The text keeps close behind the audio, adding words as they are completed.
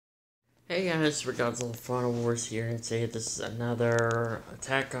Hey guys, we got some Final Wars here, and today this is another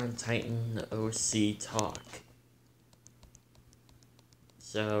Attack on Titan OC talk.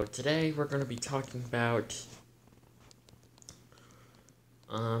 So today we're going to be talking about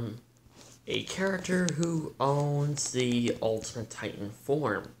a character who owns the Ultimate Titan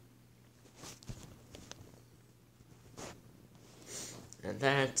form. And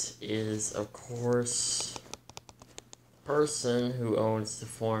that is, of course, the person who owns the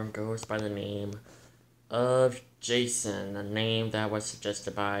form goes by the name of Jason, a name that was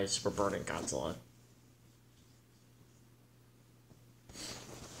suggested by Super Burning Godzilla.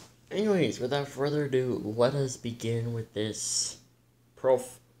 Anyways, without further ado, let us begin with this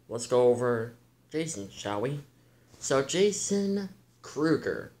Let's go over Jason, shall we? So, Jason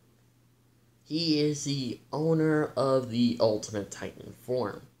Kruger. He is the owner of the Ultimate Titan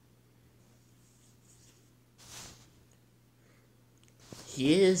form.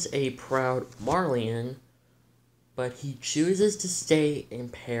 He is a proud Marleyan, but he chooses to stay in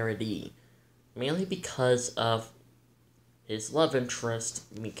Paradis, mainly because of his love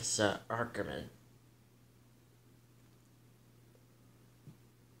interest, Mikasa Ackerman.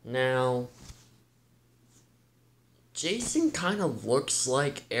 Now, Jason kind of looks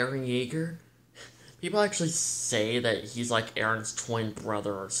like Eren Yeager. People actually say that he's like Eren's twin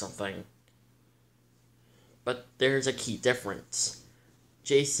brother or something. But there's a key difference.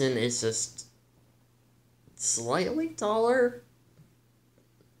 Jason is just slightly taller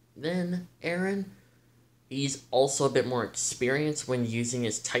than Eren. He's also a bit more experienced when using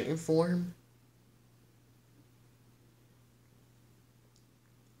his Titan form.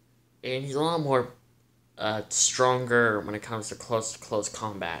 And he's a lot more stronger when it comes to close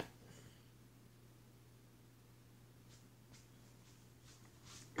combat.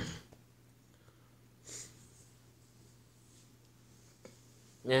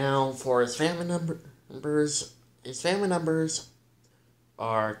 Now, for his family members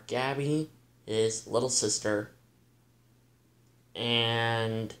are Gabby, his little sister,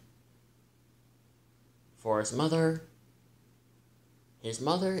 and for his mother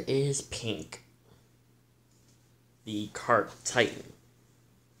is Pink, the Cart Titan.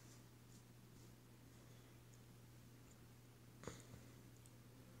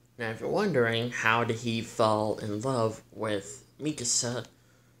 Now, if you're wondering how did he fall in love with Mikasa,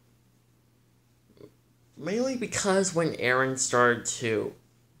 mainly because when Eren started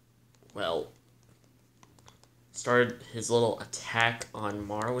his little attack on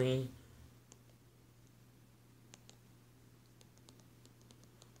Marley,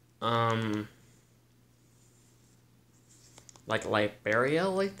 like Liberia,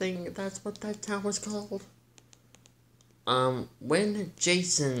 I think that's what that town was called. When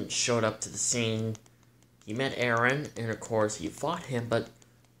Jason showed up to the scene, he met Eren, and of course he fought him, but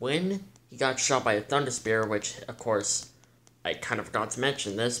when he got shot by a Thunder Spear, which, of course, I kind of forgot to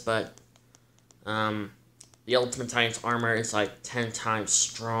mention this, but, the Ultimate Titan's armor is like 10 times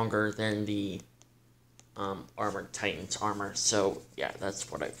stronger than the, Armored Titan's armor, so, yeah,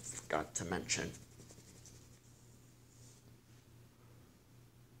 that's what I forgot to mention.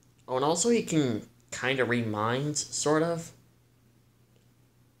 Oh, and also he can kind of read minds, sort of.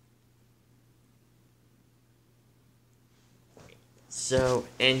 So,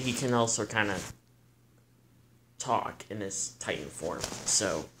 and he can also kind of talk in his Titan form.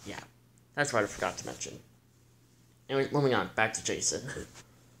 So, yeah. That's what I forgot to mention. Anyway, moving on. Back to Jason.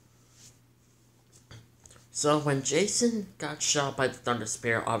 So, when Jason got shot by the Thunder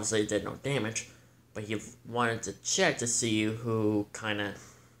Spear, obviously it did no damage. But he wanted to check to see who kind of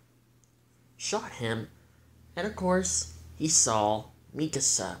shot him. And, of course, he saw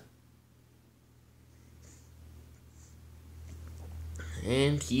Mikasa.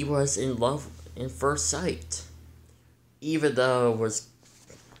 And he was in love in first sight. Even though it's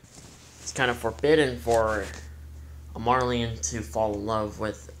kind of forbidden for a Marleyan to fall in love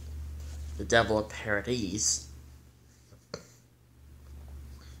with the Devil of Paradis.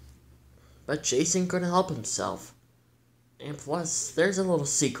 But Jason couldn't help himself. And plus, there's a little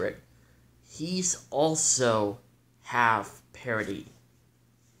secret. He's also half Paradis.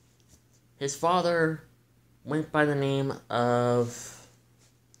 His father went by the name of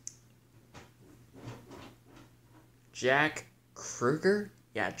Jack Kruger?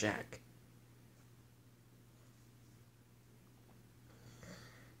 Yeah, Jack.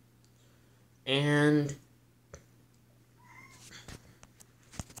 And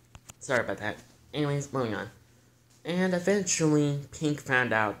sorry about that. Anyways, moving on. And eventually, Pink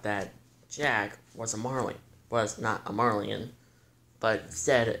found out that Jack was not a Marleyan, but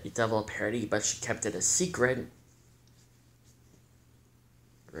instead a Devil of Paradis, but she kept it a secret.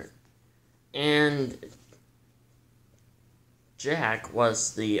 And Jack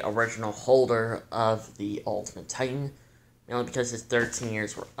was the original holder of the Ultimate Titan, mainly because his 13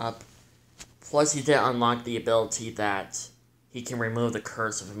 years were up. Plus, he did unlock the ability that he can remove the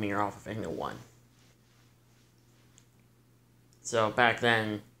curse of Ymir off of anyone. So back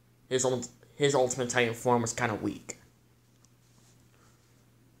then, his Ultimate Titan form was kind of weak.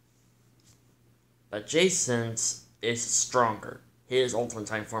 But Jason's is stronger. His Ultimate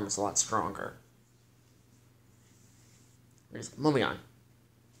Titan form is a lot stronger. Moving on.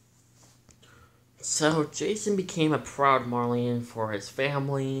 So Jason became a proud Marleyan for his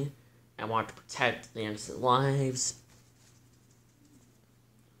family and wanted to protect the innocent lives.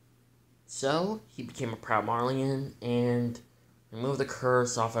 So he became a proud Marleyan and removed the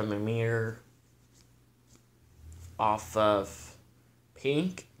curse off of Mimir, off of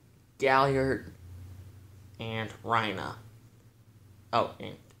Pink, Galliard, and Rhina. Oh,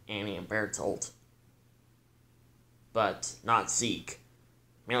 and Annie and Bertolt. But not Zeke.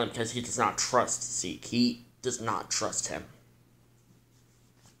 Mainly because he does not trust Zeke. He does not trust him.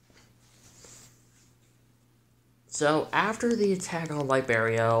 So, after the attack on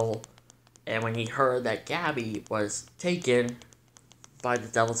Liberial, and when he heard that Gabby was taken by the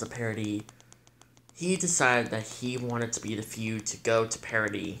Devils of Parody, he decided that he wanted to be the few to go to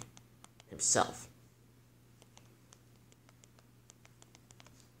Parody himself.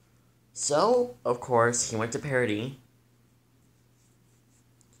 So, of course, he went to Parody,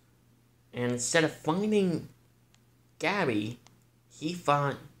 and instead of finding Gabby, he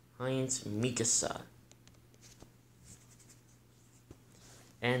finds Mikasa.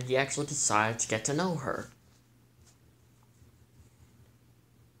 And he actually decided to get to know her.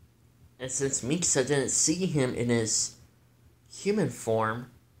 And since Mikasa didn't see him in his human form,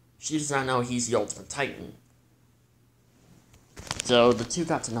 she does not know he's the Ultimate Titan. So the two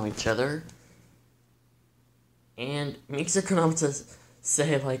got to know each other. And Mikasa could come to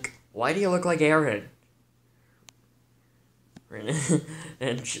say, like, why do you look like Eren?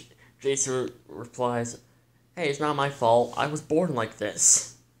 And Jason replies, hey, it's not my fault. I was born like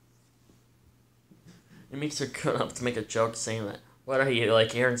this. It makes her come up to make a joke saying that, what are you,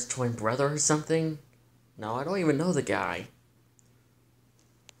 like Eren's twin brother or something? No, I don't even know the guy.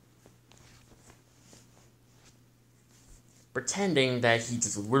 Pretending that he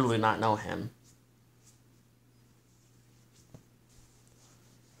does literally not know him.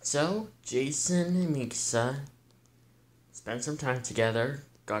 So, Jason and Mikasa spent some time together,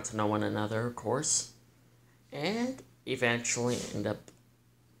 got to know one another, of course, and eventually end up,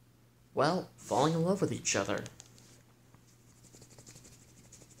 well, falling in love with each other.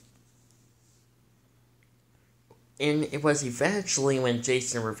 And it was eventually when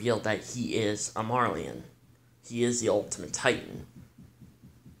Jason revealed that he is a Marleyan. He is the Ultimate Titan.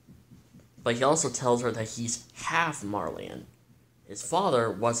 But he also tells her that he's half Marleyan. His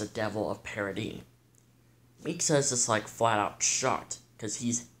father was a devil of Parody. Mikasa is just like flat out shocked, because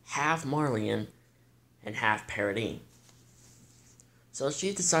he's half Marleyan and half Parody. So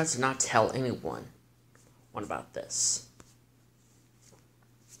she decides to not tell anyone about this.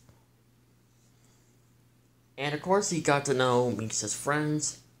 And of course he got to know Mikasa's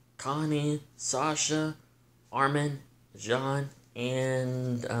friends, Connie, Sasha, Armin, Jean,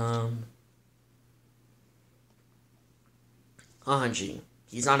 and Anji.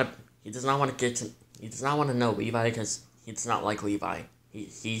 He does not want to know Levi because he does not like Levi.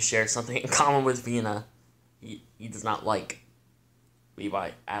 He shares something in common with Vina. He does not like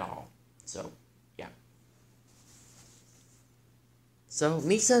Levi at all. So, yeah. So,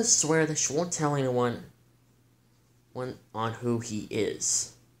 Mikasa swears that she won't tell anyone on who he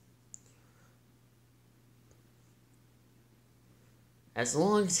is. As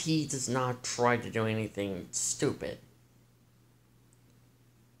long as he does not try to do anything stupid.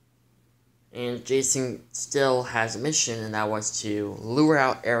 And Jason still has a mission, and that was to lure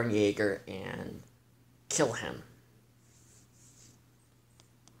out Eren Yeager and kill him.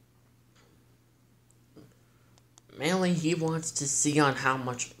 Mainly, he wants to see on how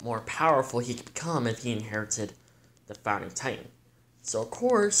much more powerful he could become if he inherited the Founding Titan. So, of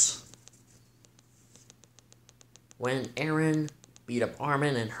course, when Eren beat up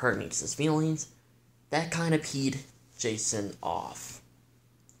Armin and hurt Mikasa's feelings, that kind of peed Jason off.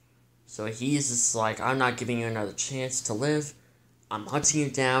 So he's just like, I'm not giving you another chance to live. I'm hunting you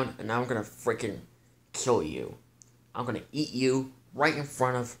down, and I'm gonna freaking kill you. I'm gonna eat you right in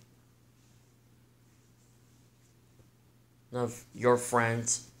front of your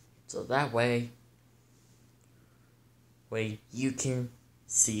friends, so that way you can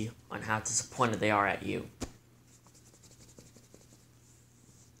see on how disappointed they are at you.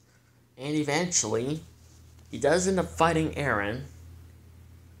 And eventually, he does end up fighting Eren.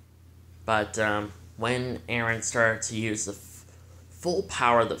 But when Eren started to use the full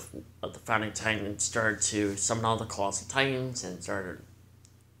power of the Founding Titan and started to summon all the Colossal Titans and started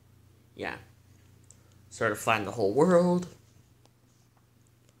flying the whole world,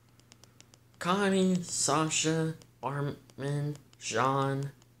 Connie, Sasha, Armin,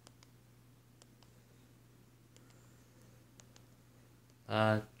 Jean,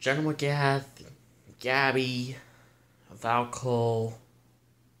 General Gath, Gabby, Valkyl,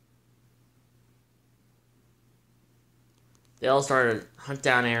 they all started to hunt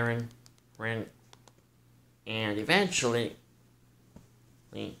down Eren, and eventually,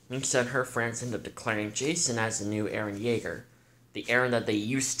 Mikasa and her friends ended up declaring Jason as the new Eren Yeager, the Eren that they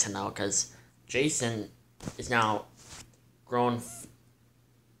used to know, because Jason is now grown.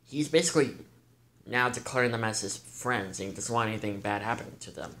 He's basically now declaring them as his friends, and he doesn't want anything bad happening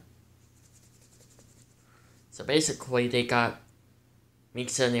to them. So basically, they got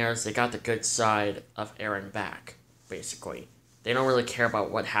Mikasa and the others. They got the good side of Eren back. Basically, they don't really care about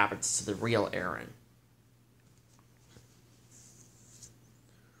what happens to the real Eren.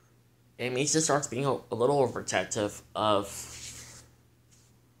 And Mikasa starts being a little overprotective of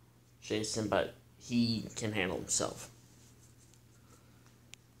Jason, but he can handle himself.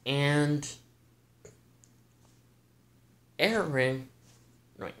 And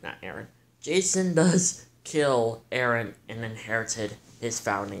Jason does kill Eren and inherited his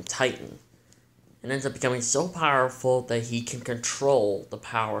Founding Titan, and ends up becoming so powerful that he can control the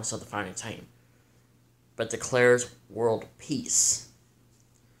powers of the Founding Titan, but declares world peace.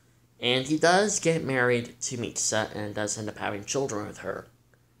 And he does get married to Mikasa and does end up having children with her.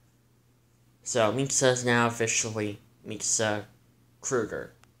 So Mikasa is now officially Mikasa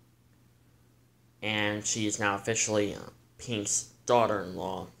Kruger. And she is now officially Pink's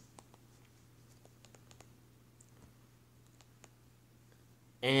daughter-in-law.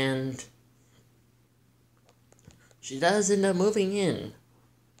 And she does end up moving in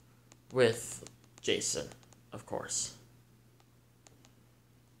with Jason, of course.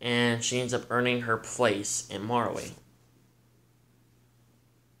 And she ends up earning her place in Marley.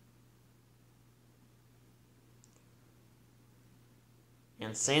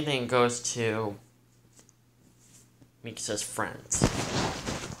 And same thing goes to Mikasa's friends.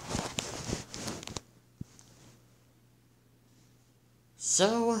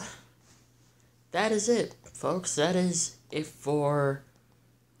 So, that is it, folks. That is it for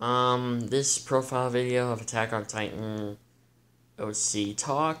this profile video of Attack on Titan OC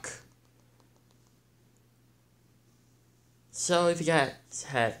talk. So if you guys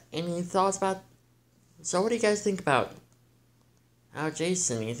have any thoughts about, so what do you guys think about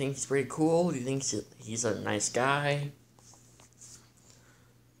Jason? Do you think he's pretty cool? Do you think he's a nice guy?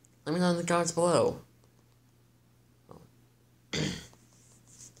 Let me know in the comments below.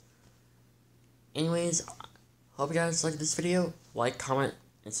 Anyways, hope you guys liked this video. Like, comment,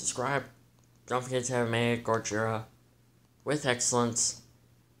 and subscribe. Don't forget to have Mega Gorgera with excellence.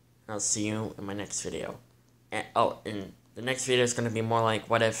 I'll see you in my next video. And the next video is going to be more like,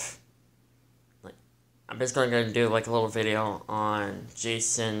 what if, I'm just going to do like a little video on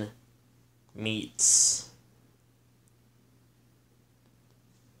Jason meets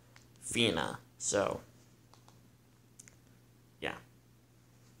Fina. So, yeah.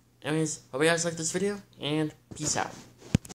 Anyways, hope you guys liked this video, and peace out.